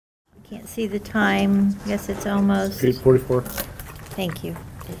Can't see the time. Yes, it's almost. 8:44. Thank you.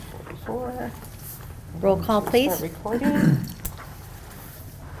 8:44. Roll call, please. Start recording.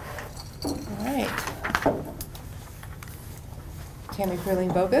 All right. Tammy Freeling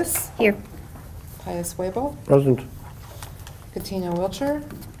Bogus, Here. Pius Wable, Present. Katina Wilcher,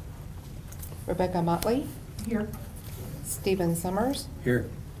 Rebecca Motley, Here. Stephen Summers, Here.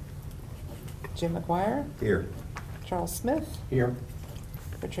 Jim McGuire, Here. Charles Smith, Here.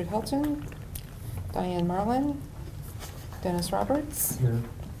 Richard Helton, Diane Marlin, Dennis Roberts, Here.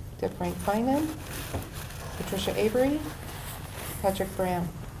 Deb Frank Finan, Patricia Avery, Patrick Graham.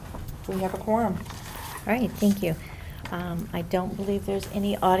 We have a quorum. All right, thank you. I don't believe there's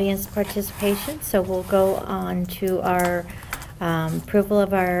any audience participation, so we'll go on to our approval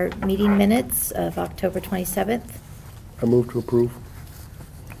of our meeting minutes of October 27th. I move to approve.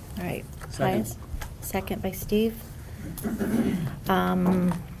 All right. Second. Pius? Second by Steve.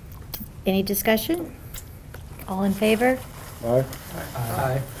 Any discussion? All in favor? Aye.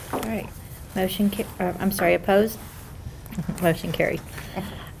 Aye. All right. I'm sorry, opposed? Motion carried.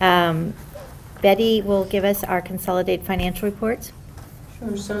 Betty will give us our consolidated financial reports.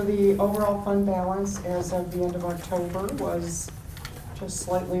 Sure, so the overall fund balance as of the end of October was just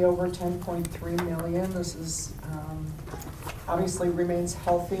slightly over 10.3 million. This is, obviously remains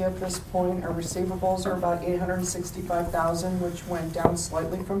healthy at this point. Our receivables are about 865,000, which went down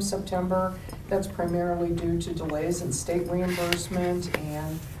slightly from September. That's primarily due to delays in state reimbursement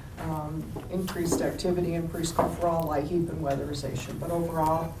and increased activity in preschool for all, LIHEAP and weatherization. But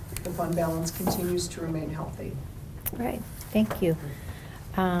overall, the fund balance continues to remain healthy. All right, thank you.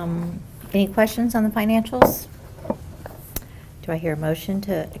 Any questions on the financials? Do I hear a motion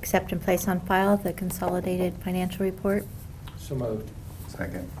to accept and place on file the consolidated financial report? So moved.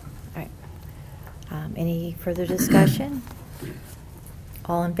 Second. All right. Any further discussion?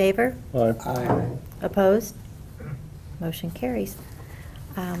 All in favor? Aye. Aye. Opposed? Motion carries.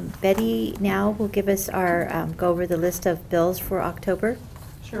 Betty now will give us our, go over the list of bills for October.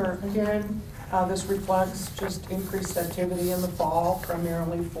 Sure. Again, this reflects just increased activity in the fall,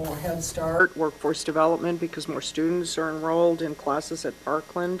 primarily for Head Start, workforce development, because more students are enrolled in classes at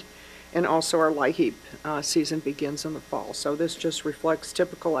Parkland, and also our LIHEAP season begins in the fall. So this just reflects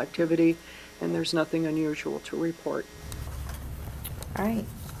typical activity, and there's nothing unusual to report. All right.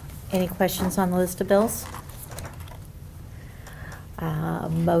 Any questions on the list of bills?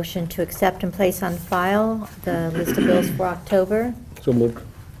 Motion to accept and place on file the list of bills for October. So moved.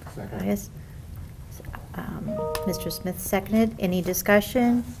 Second. Yes. Mr. Smith seconded. Any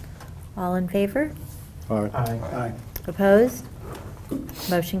discussion? All in favor? Aye. Aye. Opposed?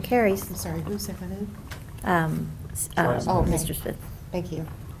 Motion carries. I'm sorry, who seconded? Oh, okay. Mr. Smith. Thank you.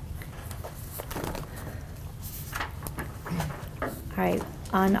 All right.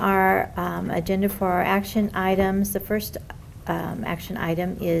 On our agenda for our action items, the first action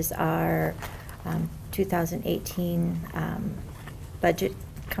item is our 2018 budget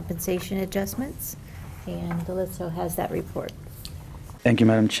compensation adjustments, and Delizzo has that report. Thank you,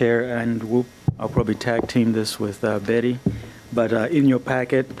 Madam Chair, and I'll probably tag team this with Betty, but in your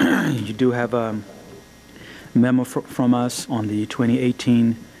packet, you do have a memo from us on the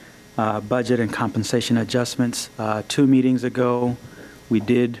 2018 budget and compensation adjustments. 2 meetings ago, we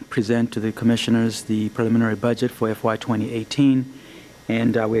did present to the commissioners the preliminary budget for FY 2018,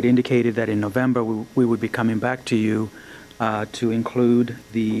 and we had indicated that in November we would be coming back to you to include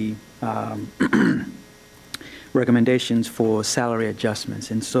the recommendations for salary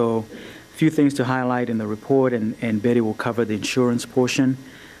adjustments. And so a few things to highlight in the report, and Betty will cover the insurance portion.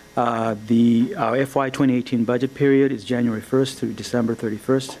 Our FY 2018 budget period is January 1st through December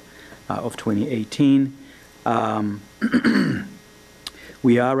 31st of 2018.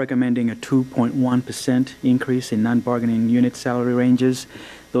 We are recommending a 2.1% increase in non-bargaining unit salary ranges.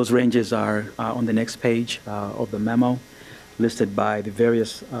 Those ranges are on the next page of the memo, listed by the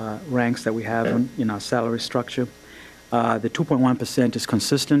various ranks that we have in our salary structure. The 2.1% is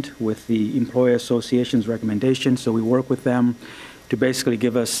consistent with the Employer Association's recommendation, so we work with them to basically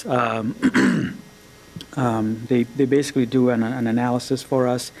give us, they basically do an analysis for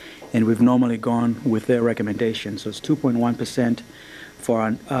us, and we've normally gone with their recommendation. So it's 2.1% for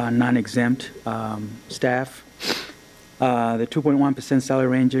our non-exempt staff. The 2.1% salary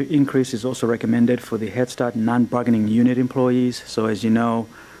range increase is also recommended for the Head Start non-bargaining unit employees. So as you know,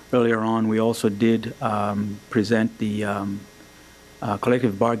 earlier on, we also did present the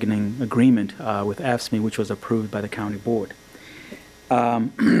collective bargaining agreement with AFSCME, which was approved by the county board.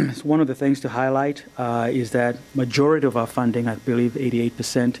 One of the things to highlight is that majority of our funding, I believe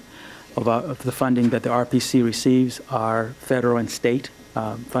 88%, of the funding that the RPC receives are federal and state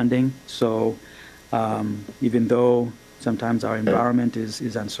funding. So even though sometimes our environment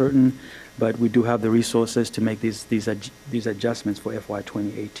is uncertain, but we do have the resources to make these adjustments for FY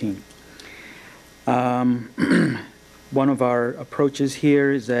 2018. One of our approaches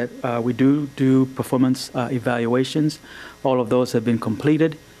here is that we do performance evaluations. All of those have been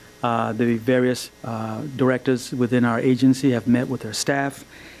completed. The various directors within our agency have met with their staff,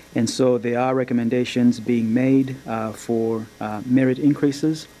 and so there are recommendations being made for merit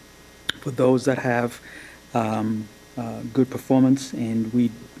increases for those that have good performance, and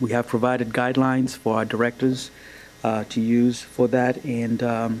we have provided guidelines for our directors to use for that. And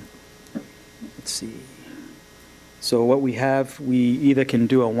let's see. So what we have, we either can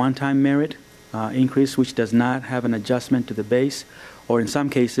do a one-time merit increase, which does not have an adjustment to the base, or in some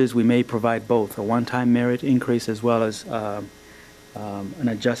cases, we may provide both, a one-time merit increase as well as an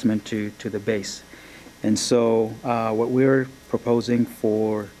adjustment to the base. And so what we're proposing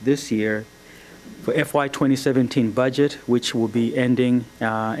for this year, for FY 2017 budget, which will be ending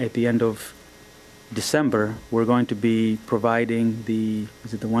at the end of December, we're going to be providing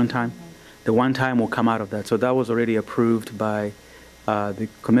is it the one-time? The one-time will come out of that. So that was already approved by the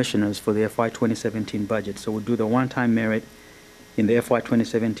commissioners for the FY 2017 budget. So we'll do the one-time merit in the FY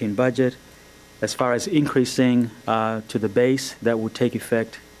 2017 budget. As far as increasing to the base, that will take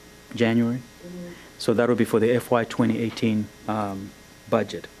effect January. So that will be for the FY 2018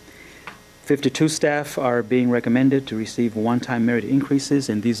 budget. 52 staff are being recommended to receive one-time merit increases,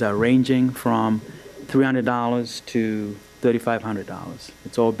 and these are ranging from $300 to $3,500.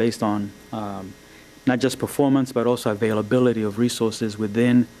 It's all based on not just performance, but also availability of resources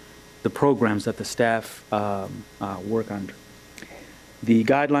within the programs that the staff work under. The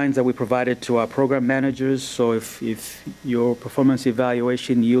guidelines that we provided to our program managers, so if your performance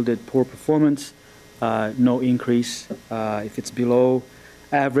evaluation yielded poor performance, no increase. If it's below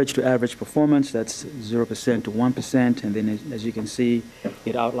average to average performance, that's 0% to 1%, and then as you can see,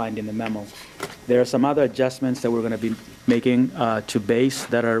 it outlined in the memo. There are some other adjustments that we're going to be making to base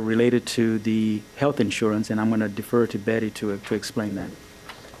that are related to the health insurance, and I'm going to defer to Betty to explain that.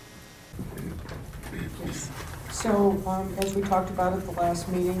 Yes. So, as we talked about at the last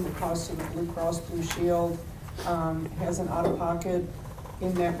meeting, the cost of the Blue Cross Blue Shield has an out-of-pocket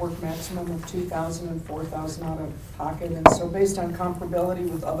in-network maximum of $2,000 and $4,000 out of pocket. And so based on comparability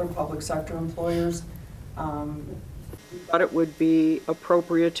with other public sector employers, we thought it would be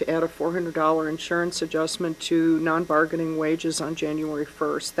appropriate to add a $400 insurance adjustment to non-bargaining wages on January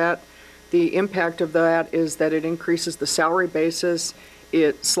 1st. The impact of that is that it increases the salary basis.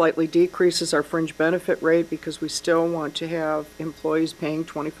 It slightly decreases our fringe benefit rate because we still want to have employees paying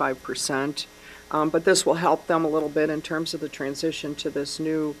 25%. But this will help them a little bit in terms of the transition to this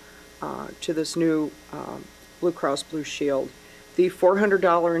new Blue Cross Blue Shield. The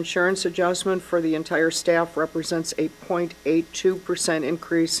 $400 insurance adjustment for the entire staff represents a 0.82%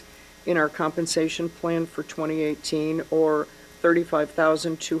 increase in our compensation plan for 2018, or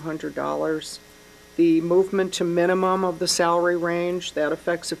 $35,200. The movement to minimum of the salary range, that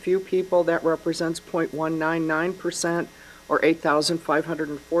affects a few people. That represents 0.199%, or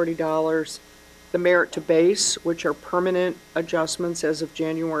 $8,540. The merit to base, which are permanent adjustments as of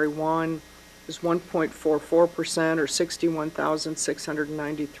January 1, is 1.44%, or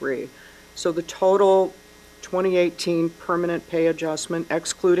 $61,693. So the total 2018 permanent pay adjustment,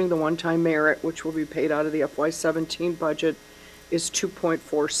 excluding the one-time merit, which will be paid out of the FY17 budget, is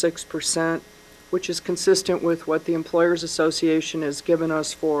 2.46%, which is consistent with what the Employers Association has given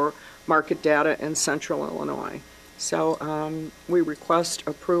us for market data in Central Illinois. So we request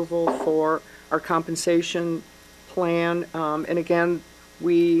approval for our compensation plan, and again,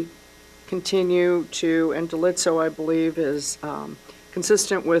 we continue to, and DeLitzo, I believe, is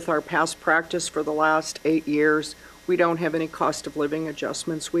consistent with our past practice for the last 8 years. We don't have any cost of living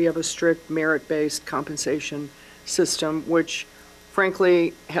adjustments. We have a strict merit-based compensation system, which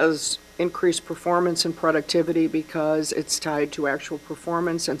frankly has increased performance and productivity because it's tied to actual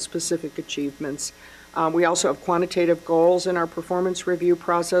performance and specific achievements. We also have quantitative goals in our performance review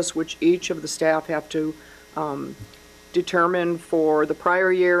process, which each of the staff have to determine for the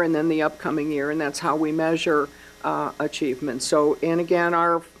prior year and then the upcoming year, and that's how we measure achievement. So, and again,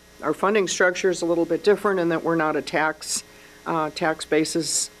 our funding structure is a little bit different in that we're not a tax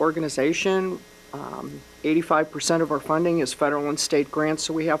basis organization. 85% of our funding is federal and state grants,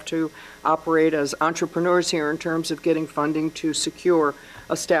 so we have to operate as entrepreneurs here in terms of getting funding to secure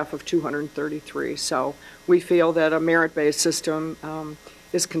a staff of 233. So we feel that a merit-based system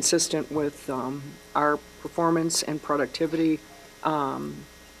is consistent with our performance and productivity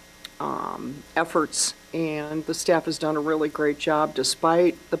efforts, and the staff has done a really great job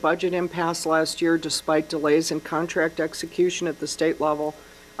despite the budget impasse last year, despite delays in contract execution at the state level.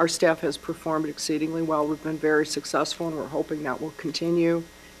 Our staff has performed exceedingly well. We've been very successful, and we're hoping that will continue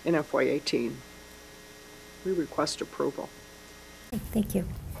in FY18. We request approval. Thank you.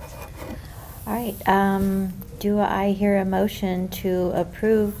 All right, do I hear a motion to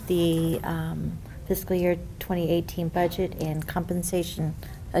approve the fiscal year 2018 budget and compensation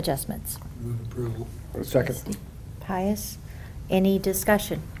adjustments? Move approval. Second. Pius, any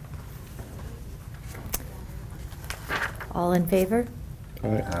discussion? All in favor?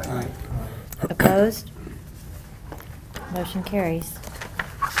 Aye. Opposed? Motion carries.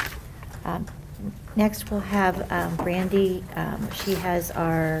 Next, we'll have Brandy. She has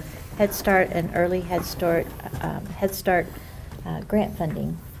our Head Start and Early Head Start grant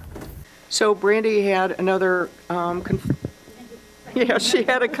funding. So Brandy had another, she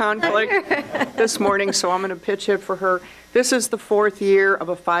had a conflict this morning, so I'm going to pitch it for her. This is the 4th year of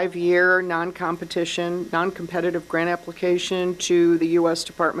a 5-year non-competitive grant application to the U.S.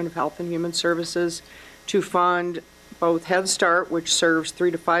 Department of Health and Human Services to fund both Head Start, which serves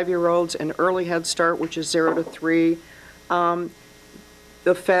 3 to 5-year-olds, and Early Head Start, which is 0 to 3.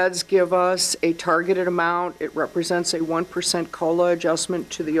 The feds give us a targeted amount. It represents a 1% COLA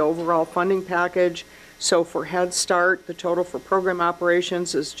adjustment to the overall funding package. So for Head Start, the total for program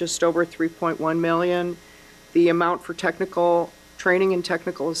operations is just over $3.1 million. The amount for technical training and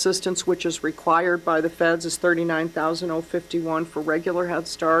technical assistance, which is required by the feds, is $39,051 for regular Head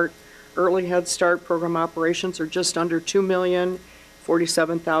Start. Early Head Start program operations are just under $2 million,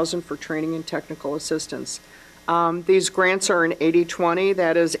 $47,000 for training and technical assistance. These grants are an 80-20,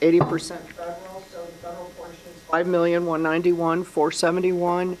 that is 80% federal, so the federal portion is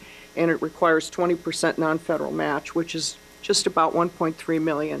 $5,191,471, and it requires 20% non-federal match, which is just about $1.3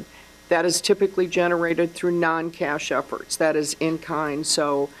 million. That is typically generated through non-cash efforts, that is in kind.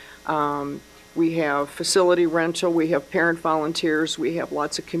 So we have facility rental, we have parent volunteers, we have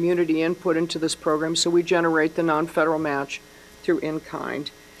lots of community input into this program, so we generate the non-federal match through in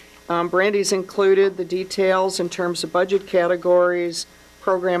kind. Brandy's included the details in terms of budget categories,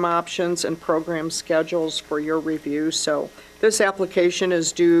 program options, and program schedules for your review. So this application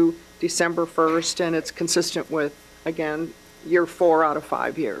is due December 1st, and it's consistent with, again, year 4 out of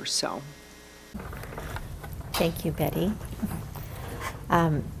 5 years. So, Thank you, Betty.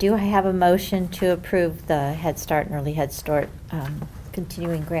 Do I have a motion to approve the Head Start and Early Head Start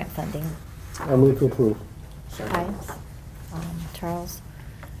continuing grant funding? I move to approve. Pius, Charles.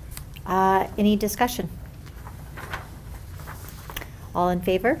 Any discussion? All in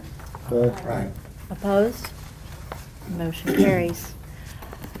favor? Aye. Opposed? Motion carries.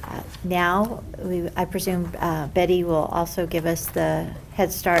 Now, I presume Betty will also give us the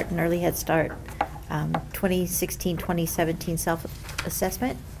Head Start and Early Head Start 2016-2017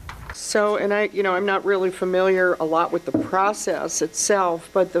 self-assessment. So, and I'm not really familiar a lot with the process itself,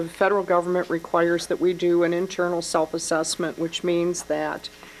 but the federal government requires that we do an internal self-assessment, which means that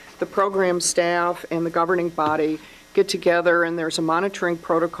the program staff and the governing body get together, and there's a monitoring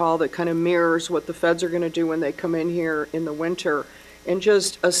protocol that kind of mirrors what the feds are going to do when they come in here in the winter, and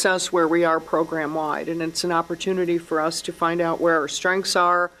just assess where we are program-wide. And it's an opportunity for us to find out where our strengths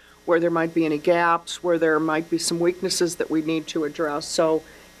are, where there might be any gaps, where there might be some weaknesses that we need to address. So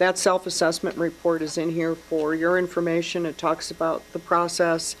that self-assessment report is in here for your information. It talks about the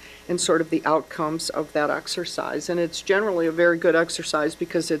process and sort of the outcomes of that exercise. And it's generally a very good exercise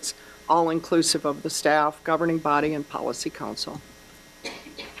because it's all-inclusive of the staff, governing body, and policy council.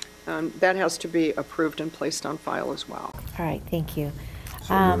 That has to be approved and placed on file as well. All right, thank you.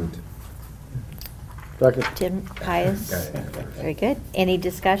 Second. Jim, Pius, very good. Any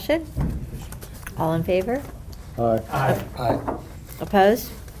discussion? All in favor? Aye. Aye.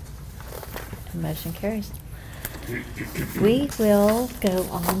 Opposed? Motion carries. We will go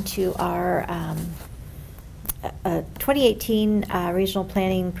on to our 2018 Regional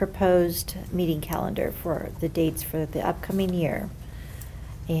Planning proposed meeting calendar for the dates for the upcoming year.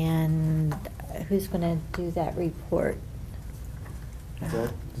 And who's going to do that report?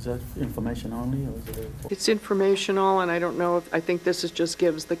 Is that information only, or is it? It's informational, and I don't know if, I think this just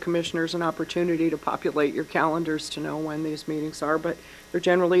gives the commissioners an opportunity to populate your calendars to know when these meetings are, but they're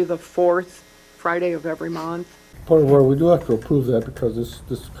generally the 4th Friday of every month. Point of order, we do have to approve that because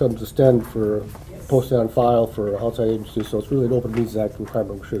this comes to stand for posting on file for outside agencies, so it's really an Open Meetings Act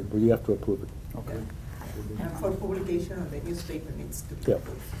requirement. We have to approve it. Okay. And for publication on the newspaper needs to be Yeah.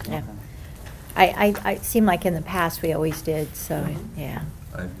 approved. Yeah. I seem like in the past we always did, so, yeah.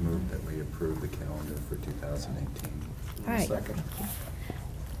 I've moved that we approve the calendar for 2018. All right. Second. Thank you.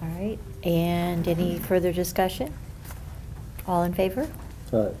 All right, and any further discussion? All in favor?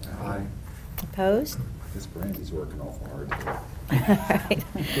 All right. Aye. Opposed? This Brandy's working awful hard today.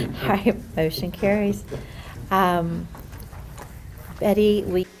 All right, motion carries.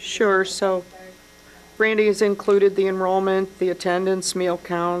 Betty, Sure, so Brandy has included the enrollment, the attendance, meal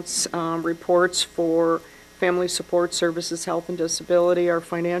counts, reports for family support services, health and disability, our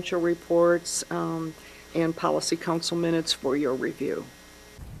financial reports, and policy council minutes for your review.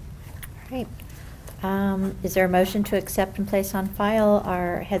 all right. Is there a motion to accept and place on file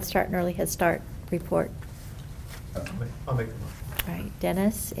our Head Start and Early Head Start report? I'll make the motion. All right,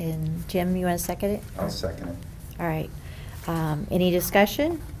 Dennis and Jim, you want to second it? I'll second it. All right. Any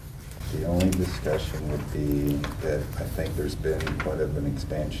discussion? The only discussion would be that I think there's been quite of an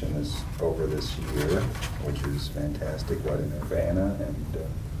expansion over this year, which is fantastic, in Urbana and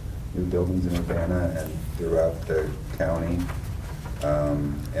new buildings in Urbana and throughout the county.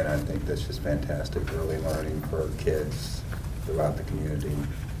 And I think that's just fantastic, early learning for kids throughout the community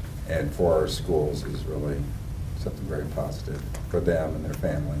and for our schools is really something very positive for them and their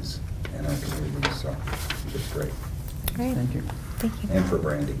families and our communities, so it's just great. All right. Thank you. Thank you. And for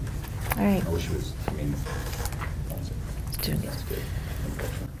Brandy. All right. I wish it was, Doing good. that's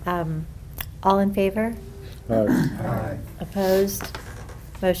good. All in favor? All right. Aye. Opposed?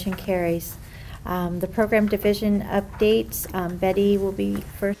 Motion carries. The program division updates, Betty will be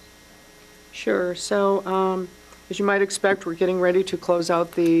first. Sure, so as you might expect, we're getting ready to close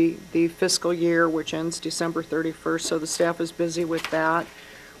out the fiscal year, which ends December 31st, so the staff is busy with that.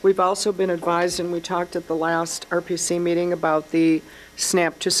 We've also been advised, and we talked at the last RPC meeting about the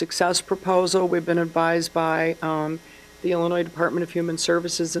SNAP to Success proposal. We've been advised by the Illinois Department of Human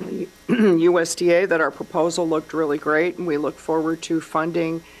Services and the USDA that our proposal looked really great, and we look forward to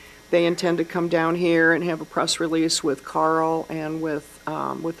funding. They intend to come down here and have a press release with Carl and with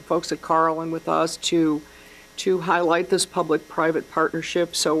the folks at Carl and with us to highlight this public-private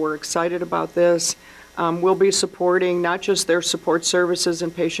partnership. So we're excited about this. We'll be supporting not just their support services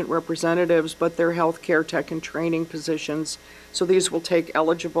and patient representatives, but their healthcare tech and training positions. So these will take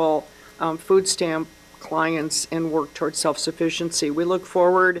eligible food stamp clients and work towards self-sufficiency. We look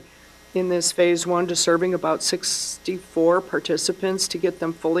forward in this phase one to serving about 64 participants to get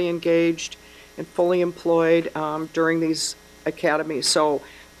them fully engaged and fully employed during these academies. So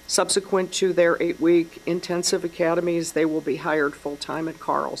subsequent to their 8-week intensive academies, they will be hired full-time at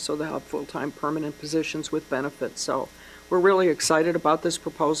Carl, so they'll have full-time permanent positions with benefits. So we're really excited about this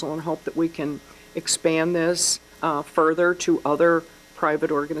proposal and hope that we can expand this further to other private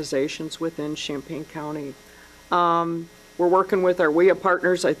organizations within Champaign County. We're working with our WIA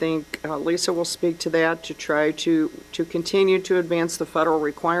partners. I think Lisa will speak to that to try to continue to advance the federal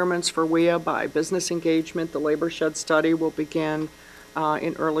requirements for WIA by business engagement. The labor shed study will begin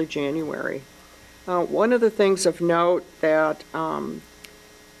in early January. One of the things of note that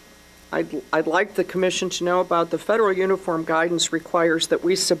I'd like the Commission to know about, the federal uniform guidance requires that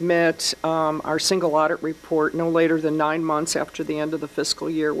we submit our single audit report no later than 9 months after the end of the fiscal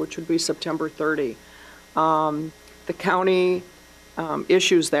year, which would be September 30. The county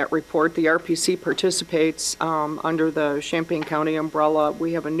issues that report. The RPC participates under the Champaign County umbrella.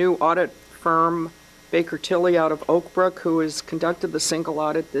 We have a new audit firm, Baker Tilly out of Oak Brook, who has conducted the single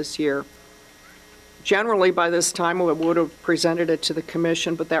audit this year. Generally, by this time, we would have presented it to the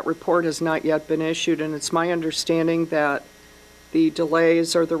Commission, but that report has not yet been issued, and it's my understanding that the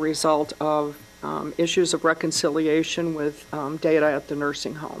delays are the result of issues of reconciliation with data at the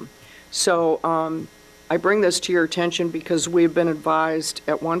nursing home. So I bring this to your attention because we've been advised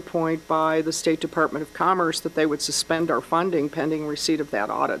at one point by the State Department of Commerce that they would suspend our funding pending receipt of that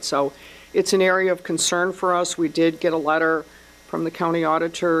audit. So it's an area of concern for us. We did get a letter from the county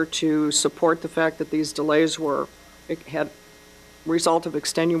auditor to support the fact that these delays had result of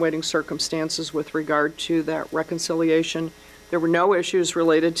extenuating circumstances with regard to that reconciliation. There were no issues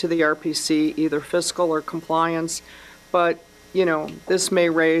related to the RPC, either fiscal or compliance, but you know, this may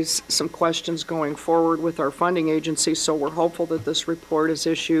raise some questions going forward with our funding agency, so we're hopeful that this report is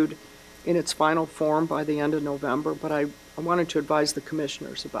issued in its final form by the end of November, but I wanted to advise the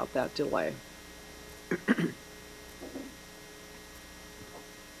commissioners about that delay.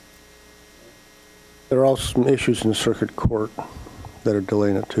 There are also some issues in the circuit court that are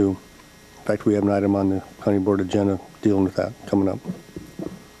delaying it too. In fact, we have an item on the county board agenda dealing with that coming up.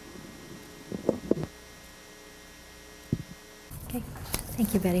 Okay,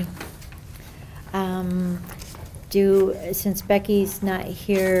 thank you, Betty. Since Becky's not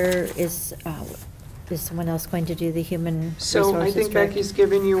here, is someone else going to do the human resources? So I think director? Becky's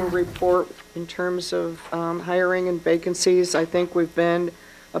given you a report in terms of hiring and vacancies. I think we've been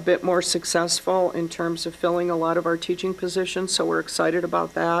a bit more successful in terms of filling a lot of our teaching positions, so we're excited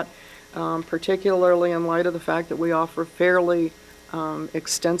about that, particularly in light of the fact that we offer fairly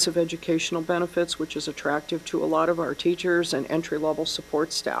extensive educational benefits, which is attractive to a lot of our teachers and entry-level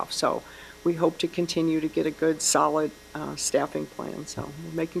support staff. So we hope to continue to get a good, solid staffing plan. So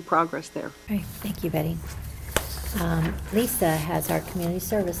we're making progress there. All right, thank you, Betty. Lisa has our community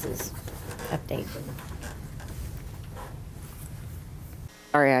services update.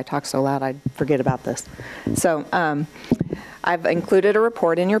 Sorry, I talk so loud, I forget about this. So I've included a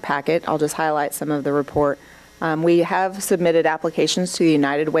report in your packet. I'll just highlight some of the report. We have submitted applications to the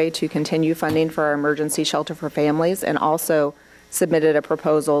United Way to continue funding for our emergency shelter for families, and also submitted a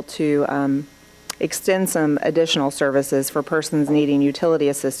proposal to extend some additional services for persons needing utility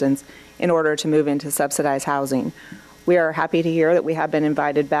assistance in order to move into subsidized housing. We are happy to hear that we have been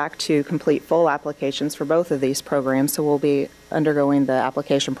invited back to complete full applications for both of these programs, so we'll be undergoing the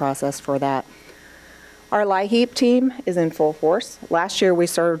application process for that. Our LIHEAP team is in full force. Last year we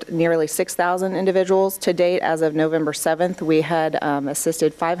served nearly 6,000 individuals. To date, as of November 7th, we had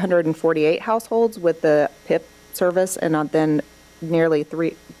assisted 548 households with the PIP service, and then nearly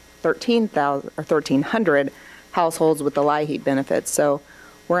 1,300 households with the LIHEAP benefits. So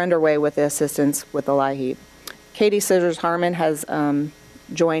we're underway with the assistance with the LIHEAP. Katie Scissors Harmon has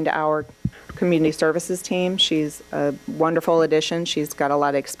joined our community services team. She's a wonderful addition. She's got a lot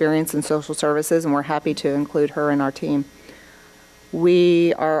of experience in social services, and we're happy to include her in our team.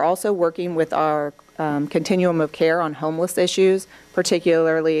 We are also working with our continuum of care on homeless issues,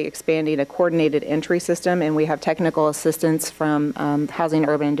 particularly expanding a coordinated entry system, and we have technical assistance from Housing,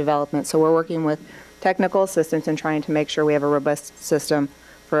 Urban, and Development. So we're working with technical assistance and trying to make sure we have a robust system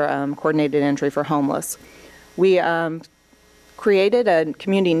for coordinated entry for homeless. We created a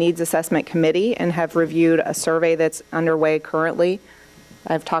community needs assessment committee and have reviewed a survey that's underway currently.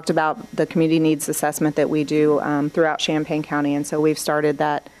 I've talked about the community needs assessment that we do throughout Champaign County, and so we've started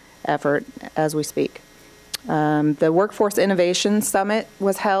that effort as we speak. The Workforce Innovation Summit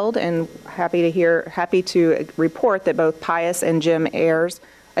was held, and happy to report that both Pius and Jim Ayers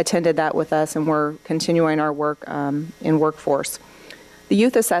attended that with us, and we're continuing our work in workforce. The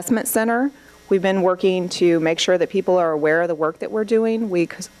Youth Assessment Center, we've been working to make sure that people are aware of the work that we're doing. We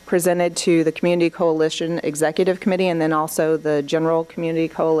presented to the Community Coalition Executive Committee and then also the General Community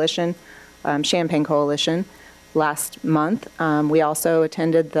Coalition, Champaign Coalition, last month. We also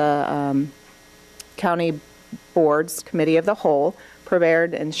attended the County Board's Committee of the Whole,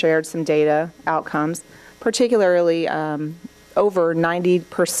 prepared and shared some data outcomes, particularly over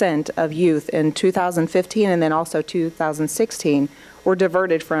 90% of youth in 2015 and then also 2016 were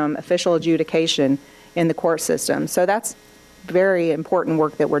diverted from official adjudication in the court system. So that's very important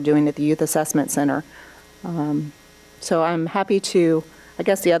work that we're doing at the Youth Assessment Center. So I'm happy to, I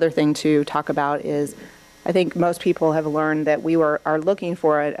guess the other thing to talk about is I think most people have learned that we are looking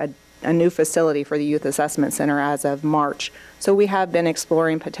for a new facility for the Youth Assessment Center as of March. So we have been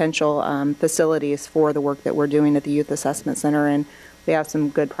exploring potential facilities for the work that we're doing at the Youth Assessment Center, and we have some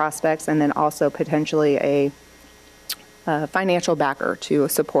good prospects, and then also potentially a financial backer to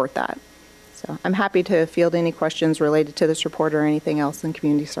support that. So I'm happy to field any questions related to this report or anything else in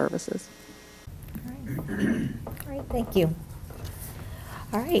community services. All right, thank you.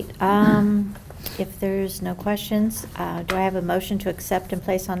 All right, if there's no questions, do I have a motion to accept and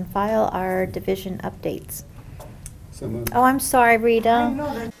place on file our division updates? So moved. Oh, I'm sorry, Rita. I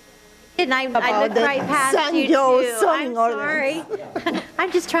know that. And I looked right past you too. I'm sorry.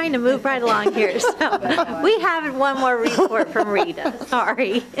 I'm just trying to move right along here. So we have one more report from Rita.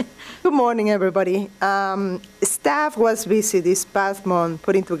 Sorry. Good morning, everybody. Staff was busy this past month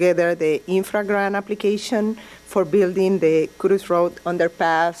putting together the infra grant application for building the Curtis Road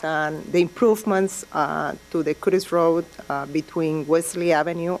underpass and the improvements to the Curtis Road between Wesley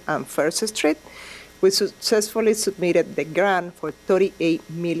Avenue and First Street. We successfully submitted the grant for $38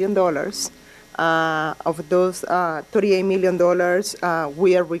 million. Of those $38 million,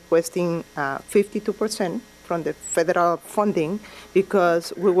 we are requesting 52% from the federal funding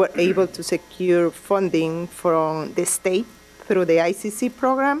because we were able to secure funding from the state through the ICC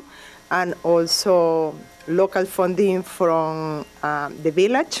program and also local funding from the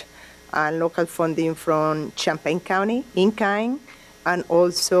village and local funding from Champaign County in kind, and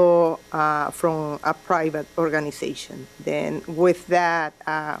also from a private organization. Then with that,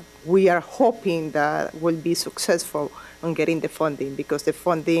 we are hoping that we'll be successful on getting the funding because the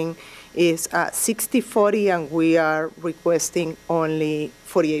funding is 60-40 and we are requesting only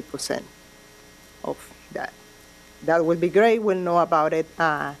 48% of that. That will be great. We'll know about it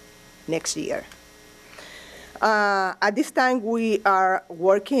next year. At this time, we are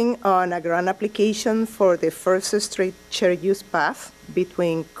working on a grant application for the First Street shared use path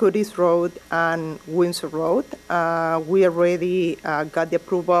between Curtis Road and Windsor Road. We already got the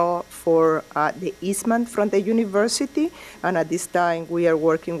approval for the easement from the university, and at this time, we are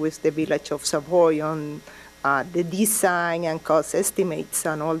working with the Village of Savoy on the design and cost estimates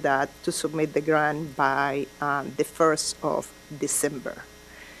and all that to submit the grant by the 1st of December.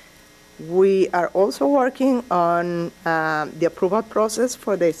 We are also working on the approval process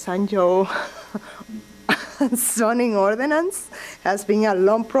for the San Joe zoning ordinance. Has been a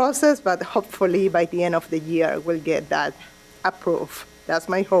long process, but hopefully by the end of the year, we'll get that approved. That's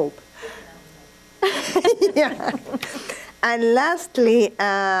my hope. Yeah. And lastly,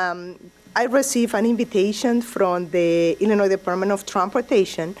 I received an invitation from the Illinois Department of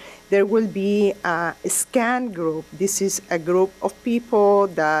Transportation. There will be a SCAN group. This is a group of people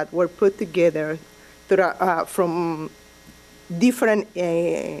that were put together from different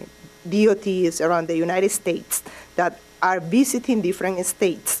DOTs around the United States that are visiting different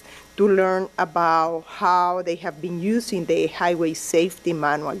states to learn about how they have been using the Highway Safety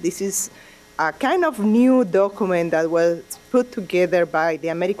Manual. This is a kind of new document that was put together by the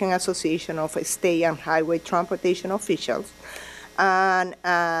American Association of State and Highway Transportation Officials. And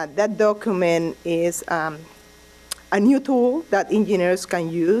that document is a new tool that engineers can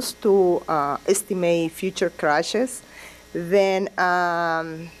use to estimate future crashes. Then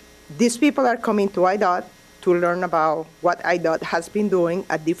these people are coming to IDOT to learn about what IDOT has been doing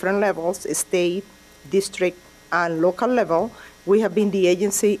at different levels, state, district, and local level. We have been the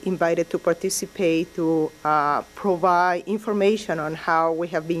agency invited to participate to provide information on how we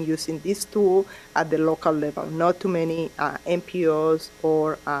have been using this tool at the local level. Not too many MPOs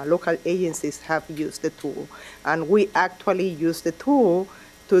or local agencies have used the tool. And we actually use the tool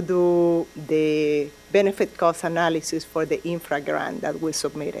to do the benefit cost analysis for the infra grant that we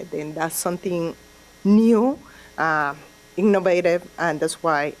submitted. And that's something new, innovative, and that's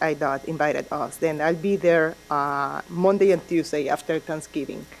why IDOT invited us. Then I'll be there Monday and Tuesday after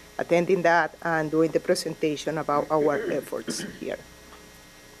Thanksgiving, attending that and doing the presentation about our efforts here.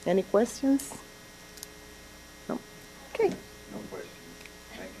 Any questions? No? Okay. No questions.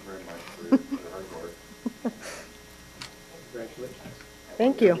 Thank you very much for the hard work. Congratulations.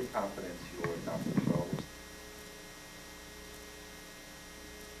 Thank you. I have confidence you will accomplish all this.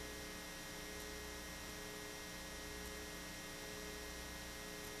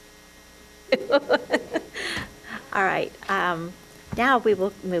 All right. Now we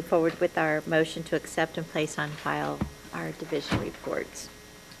will move forward with our motion to accept and place on file our division reports.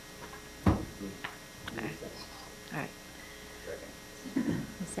 All right.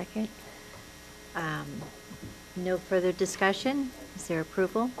 A second. No further discussion. Is there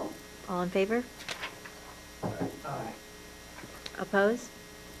approval? All in favor? Aye. Opposed?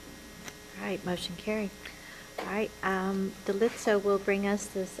 All right, motion carried. All right, Delitzo will bring us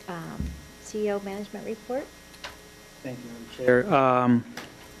this CEO management report. Thank you, Madam Chair.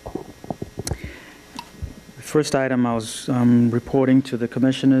 The first item I was reporting to the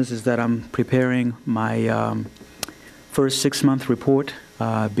commissioners is that I'm preparing my first 6-month report,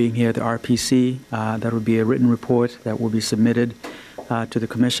 being here at the RPC. That will be a written report that will be submitted to the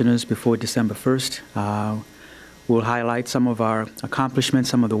commissioners before December 1st. We'll highlight some of our accomplishments,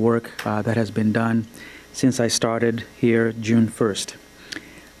 some of the work that has been done since I started here June 1st.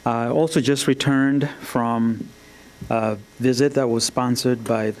 I also just returned from a visit that was sponsored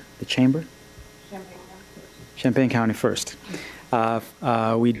by the Chamber? Champaign County First.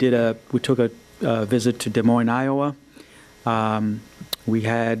 We took a visit to Des Moines, Iowa. We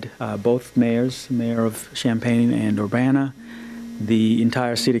had both mayors, Mayor of Champaign and Urbana, the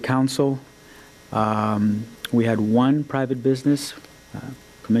entire city council. We had one private business.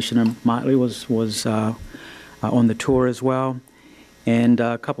 Commissioner Motley was on the tour as well, and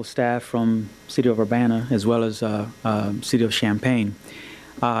a couple staff from City of Urbana as well as City of Champaign.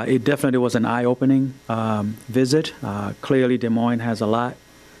 It definitely was an eye-opening visit. Clearly, Des Moines has a lot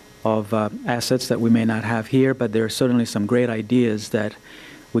of assets that we may not have here, but there are certainly some great ideas that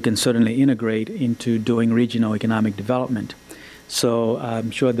we can certainly integrate into doing regional economic development. So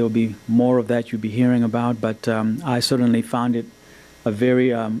I'm sure there will be more of that you'll be hearing about, but I certainly found it a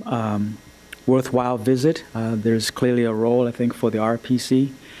very worthwhile visit. There's clearly a role, I think, for the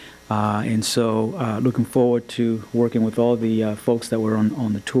RPC, and so looking forward to working with all the folks that were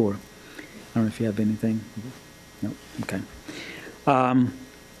on the tour. I don't know if you have anything. No? Okay.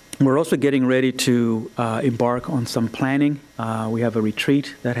 We're also getting ready to embark on some planning. We have a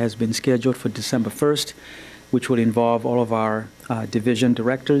retreat that has been scheduled for December 1st, which will involve all of our division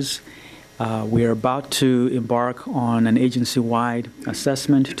directors. We are about to embark on an agency-wide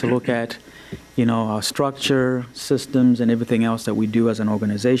assessment to look at, our structure, systems, and everything else that we do as an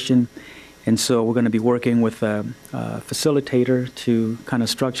organization. And so we're going to be working with a facilitator to kind of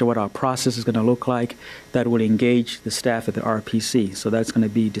structure what our process is going to look like that will engage the staff at the RPC. So that's going to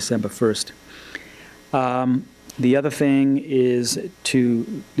be December 1st. The other thing is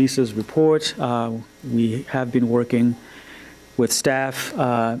to Lisa's report. We have been working with staff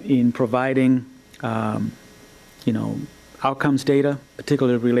in providing, outcomes data,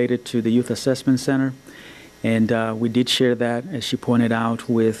 particularly related to the Youth Assessment Center. And we did share that, as she pointed out,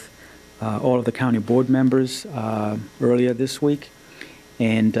 with all of the county board members earlier this week.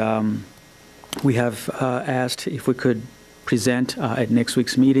 And we have asked if we could present at next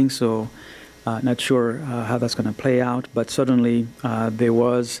week's meeting. So not sure how that's going to play out, but certainly there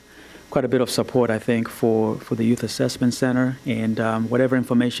was quite a bit of support, I think, for the Youth Assessment Center. And whatever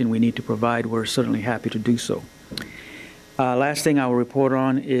information we need to provide, we're certainly happy to do so. Last thing I will report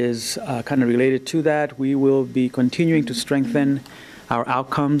on is kind of related to that. We will be continuing to strengthen our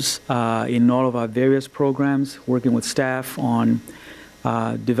outcomes in all of our various programs, working with staff on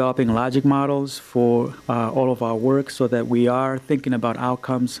developing logic models for all of our work so that we are thinking about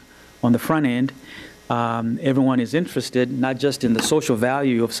outcomes on the front end. Everyone is interested not just in the social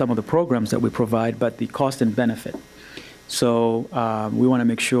value of some of the programs that we provide, but the cost and benefit. So we want to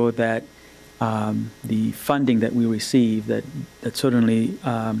make sure that the funding that we receive, that certainly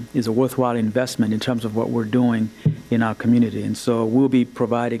is a worthwhile investment in terms of what we're doing in our community. And so we'll be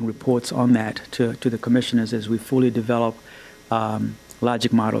providing reports on that to the commissioners as we fully develop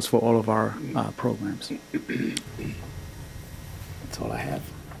logic models for all of our programs. That's all I have.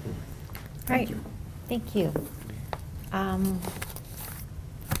 Right. Thank you.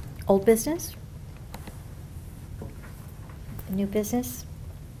 Old business? New business?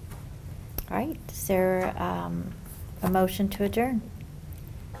 All right. Is there a motion to adjourn?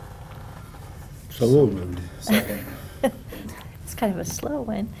 So moved. Second. It's kind of a slow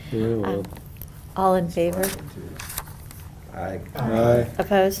one. Very well. All in favor? Aye. Aye.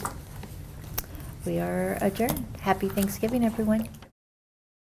 Opposed? We are adjourned. Happy Thanksgiving, everyone.